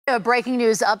A breaking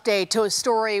news update to a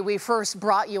story we first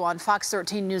brought you on Fox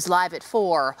 13 News Live at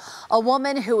 4. A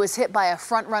woman who was hit by a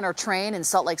FrontRunner train in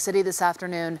Salt Lake City this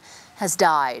afternoon has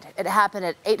died. It happened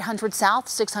at 800 South,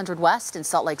 600 West in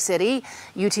Salt Lake City.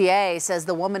 UTA says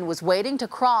the woman was waiting to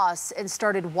cross and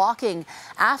started walking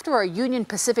after a Union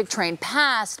Pacific train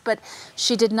passed, but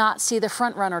she did not see the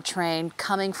FrontRunner train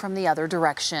coming from the other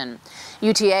direction.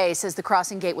 UTA says the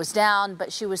crossing gate was down,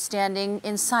 but she was standing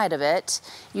inside of it.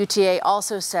 UTA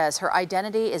also says her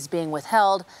identity is being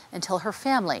withheld until her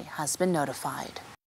family has been notified.